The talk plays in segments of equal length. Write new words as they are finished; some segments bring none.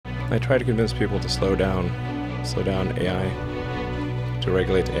I try to convince people to slow down AI, to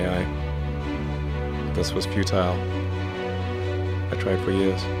regulate AI. This was futile. I tried for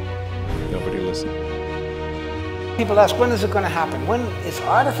years. Nobody listened. People ask, when is it going to happen? When is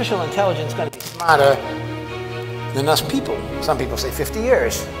artificial intelligence going to be smarter than us people? Some people say 50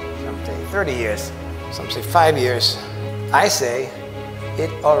 years, some say 30 years, some say 5 years. I say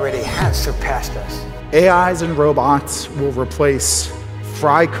it already has surpassed us. AIs and robots will replace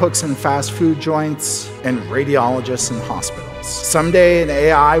fry cooks in fast food joints and radiologists in hospitals. Someday an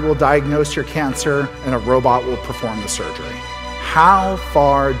AI will diagnose your cancer and a robot will perform the surgery. How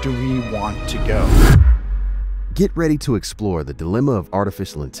far do we want to go? Get ready to explore the dilemma of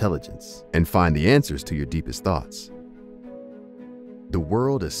artificial intelligence and find the answers to your deepest thoughts. The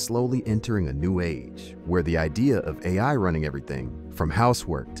world is slowly entering a new age where the idea of AI running everything, from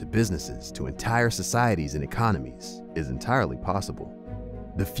housework to businesses to entire societies and economies, is entirely possible.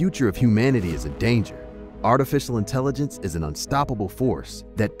 The future of humanity is in danger. Artificial intelligence is an unstoppable force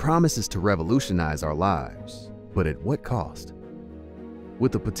that promises to revolutionize our lives. But at what cost?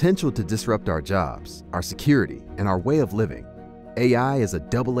 With the potential to disrupt our jobs, our security, and our way of living, AI is a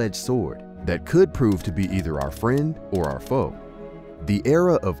double-edged sword that could prove to be either our friend or our foe. The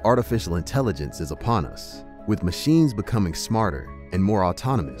era of artificial intelligence is upon us, with machines becoming smarter and more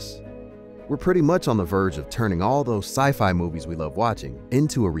autonomous. We're pretty much on the verge of turning all those sci-fi movies we love watching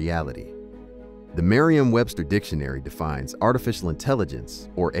into a reality. The Merriam-Webster Dictionary defines artificial intelligence,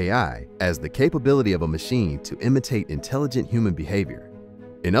 or AI, as the capability of a machine to imitate intelligent human behavior.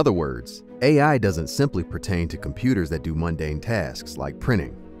 In other words, AI doesn't simply pertain to computers that do mundane tasks like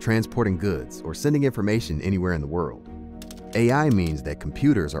printing, transporting goods, or sending information anywhere in the world. AI means that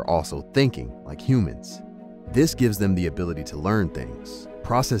computers are also thinking like humans. This gives them the ability to learn things,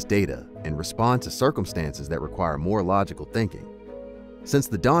 process data, and respond to circumstances that require more logical thinking. Since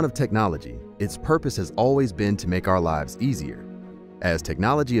the dawn of technology, its purpose has always been to make our lives easier. As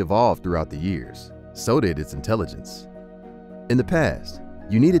technology evolved throughout the years, so did its intelligence. In the past,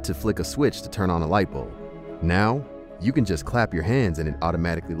 you needed to flick a switch to turn on a light bulb. Now, you can just clap your hands and it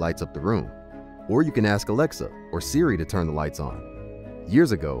automatically lights up the room. Or you can ask Alexa or Siri to turn the lights on.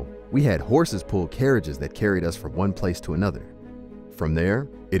 Years ago, we had horses pull carriages that carried us from one place to another. From there,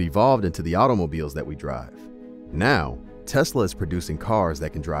 it evolved into the automobiles that we drive. Now, Tesla is producing cars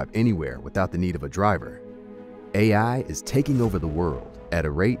that can drive anywhere without the need of a driver. AI is taking over the world at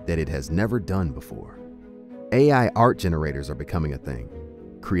a rate that it has never done before. AI art generators are becoming a thing,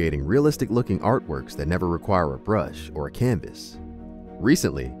 creating realistic-looking artworks that never require a brush or a canvas.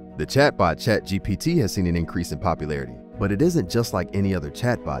 Recently, the chatbot ChatGPT has seen an increase in popularity, but it isn't just like any other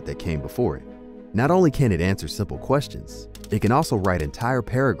chatbot that came before it. Not only can it answer simple questions, it can also write entire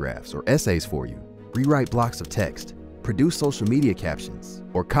paragraphs or essays for you, rewrite blocks of text, produce social media captions,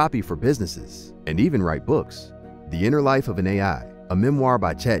 or copy for businesses, and even write books. The Inner Life of an AI, a memoir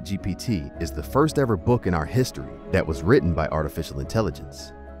by ChatGPT, is the first ever book in our history that was written by artificial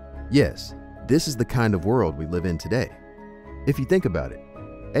intelligence. Yes, this is the kind of world we live in today. If you think about it,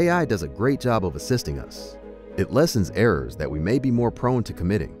 AI does a great job of assisting us. It lessens errors that we may be more prone to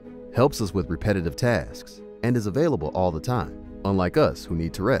committing, helps us with repetitive tasks, and is available all the time, unlike us who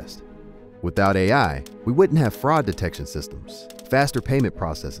need to rest. Without AI, we wouldn't have fraud detection systems, faster payment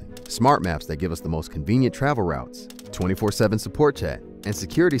processing, smart maps that give us the most convenient travel routes, 24/7 support chat, and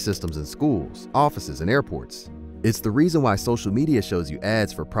security systems in schools, offices, and airports. It's the reason why social media shows you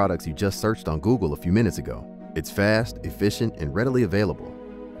ads for products you just searched on Google a few minutes ago. It's fast, efficient, and readily available.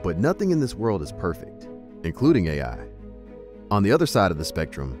 But nothing in this world is perfect, including AI. On the other side of the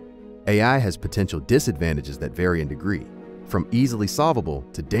spectrum, AI has potential disadvantages that vary in degree, from easily solvable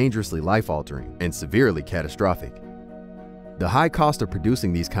to dangerously life-altering and severely catastrophic. The high cost of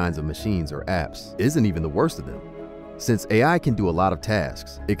producing these kinds of machines or apps isn't even the worst of them. Since AI can do a lot of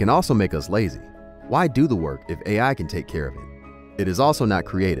tasks, it can also make us lazy. Why do the work if AI can take care of it? It is also not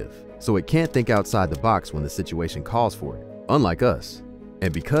creative, so it can't think outside the box when the situation calls for it, unlike us.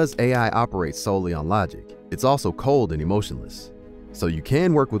 And because AI operates solely on logic, it's also cold and emotionless. So you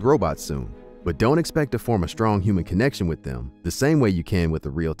can work with robots soon, but don't expect to form a strong human connection with them the same way you can with a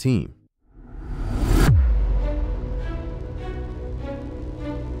real team.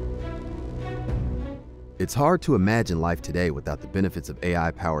 It's hard to imagine life today without the benefits of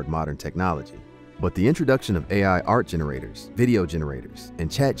AI-powered modern technology, but the introduction of AI art generators, video generators, and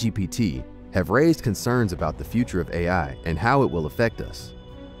ChatGPT have raised concerns about the future of AI and how it will affect us.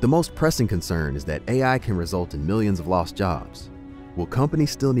 The most pressing concern is that AI can result in millions of lost jobs. Will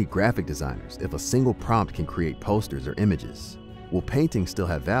companies still need graphic designers if a single prompt can create posters or images? Will paintings still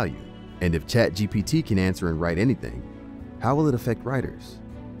have value? And if ChatGPT can answer and write anything, how will it affect writers?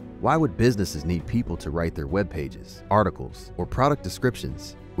 Why would businesses need people to write their web pages, articles, or product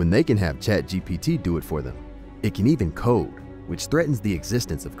descriptions when they can have ChatGPT do it for them? It can even code, which threatens the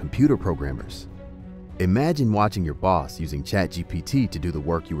existence of computer programmers. Imagine watching your boss using ChatGPT to do the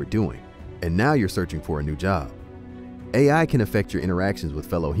work you were doing, and now you're searching for a new job. AI can affect your interactions with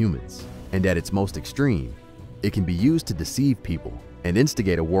fellow humans, and at its most extreme, it can be used to deceive people and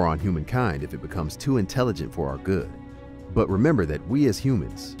instigate a war on humankind if it becomes too intelligent for our good. But remember that we as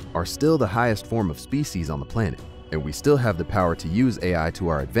humans are still the highest form of species on the planet, and we still have the power to use AI to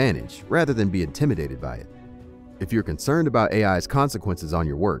our advantage rather than be intimidated by it. If you're concerned about AI's consequences on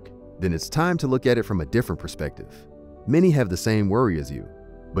your work, then it's time to look at it from a different perspective. Many have the same worry as you,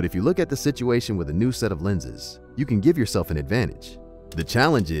 but if you look at the situation with a new set of lenses, you can give yourself an advantage. The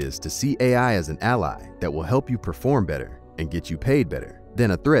challenge is to see AI as an ally that will help you perform better and get you paid better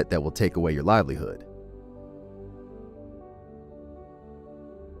than a threat that will take away your livelihood.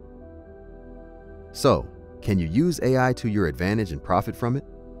 So, can you use AI to your advantage and profit from it?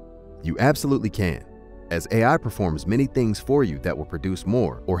 You absolutely can, as AI performs many things for you that will produce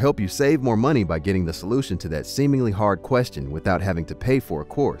more or help you save more money by getting the solution to that seemingly hard question without having to pay for a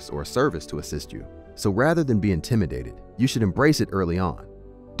course or a service to assist you. So rather than be intimidated, you should embrace it early on.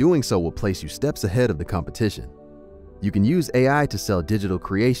 Doing so will place you steps ahead of the competition. You can use AI to sell digital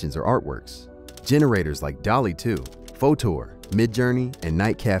creations or artworks. Generators like DALL-E 2, Photor, Midjourney, and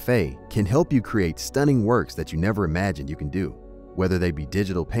Night Cafe can help you create stunning works that you never imagined you can do. Whether they be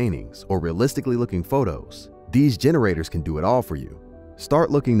digital paintings or realistically looking photos, these generators can do it all for you.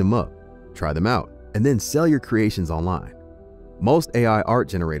 Start looking them up, try them out, and then sell your creations online. Most AI art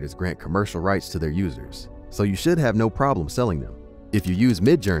generators grant commercial rights to their users, so you should have no problem selling them. If you use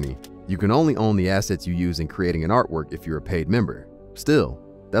Midjourney, you can only own the assets you use in creating an artwork if you're a paid member. Still,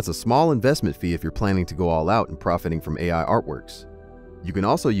 that's a small investment fee if you're planning to go all out and profiting from AI artworks. You can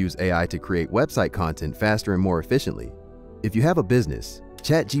also use AI to create website content faster and more efficiently. If you have a business,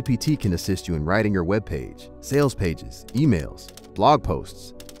 ChatGPT can assist you in writing your web page, sales pages, emails, blog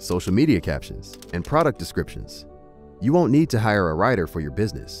posts, social media captions, and product descriptions. You won't need to hire a writer for your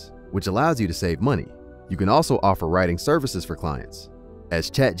business, which allows you to save money. You can also offer writing services for clients. As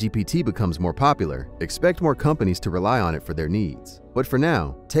ChatGPT becomes more popular, expect more companies to rely on it for their needs. But for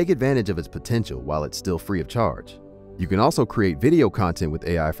now, take advantage of its potential while it's still free of charge. You can also create video content with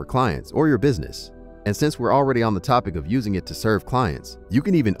AI for clients or your business. And since we're already on the topic of using it to serve clients, you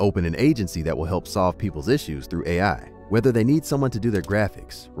can even open an agency that will help solve people's issues through AI. Whether they need someone to do their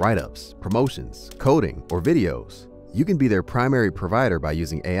graphics, write-ups, promotions, coding, or videos, you can be their primary provider by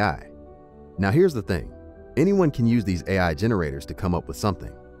using AI. Now here's the thing. Anyone can use these AI generators to come up with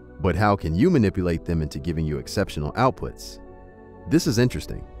something, but how can you manipulate them into giving you exceptional outputs? This is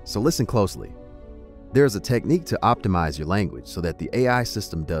interesting, so listen closely. There is a technique to optimize your language so that the AI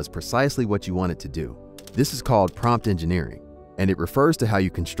system does precisely what you want it to do. This is called prompt engineering, and it refers to how you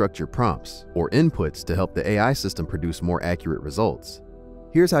construct your prompts or inputs to help the AI system produce more accurate results.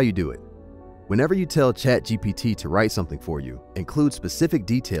 Here's how you do it. Whenever you tell ChatGPT to write something for you, include specific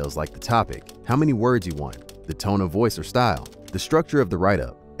details like the topic, how many words you want, the tone of voice or style, the structure of the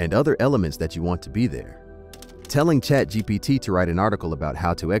write-up, and other elements that you want to be there. Telling ChatGPT to write an article about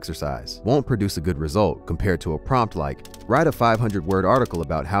how to exercise won't produce a good result compared to a prompt like, write a 500-word article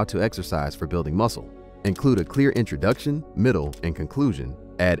about how to exercise for building muscle. Include a clear introduction, middle, and conclusion,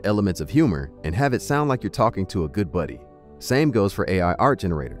 add elements of humor, and have it sound like you're talking to a good buddy. Same goes for AI art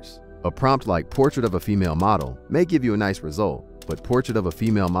generators. A prompt like portrait of a female model may give you a nice result, but portrait of a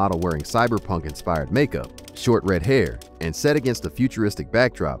female model wearing cyberpunk-inspired makeup, short red hair, and set against a futuristic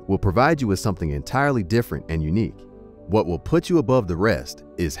backdrop will provide you with something entirely different and unique. What will put you above the rest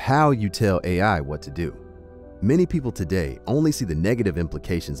is how you tell AI what to do. Many people today only see the negative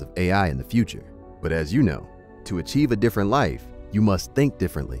implications of AI in the future, but as you know, to achieve a different life, you must think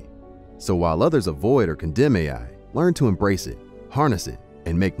differently. So while others avoid or condemn AI, learn to embrace it, harness it,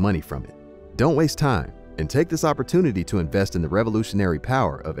 and make money from it. Don't waste time and take this opportunity to invest in the revolutionary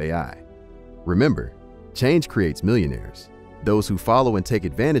power of AI. Remember, change creates millionaires. Those who follow and take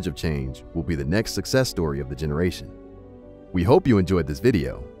advantage of change will be the next success story of the generation. We hope you enjoyed this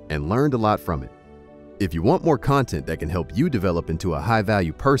video and learned a lot from it. If you want more content that can help you develop into a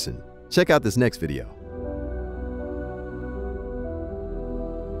high-value person, check out this next video.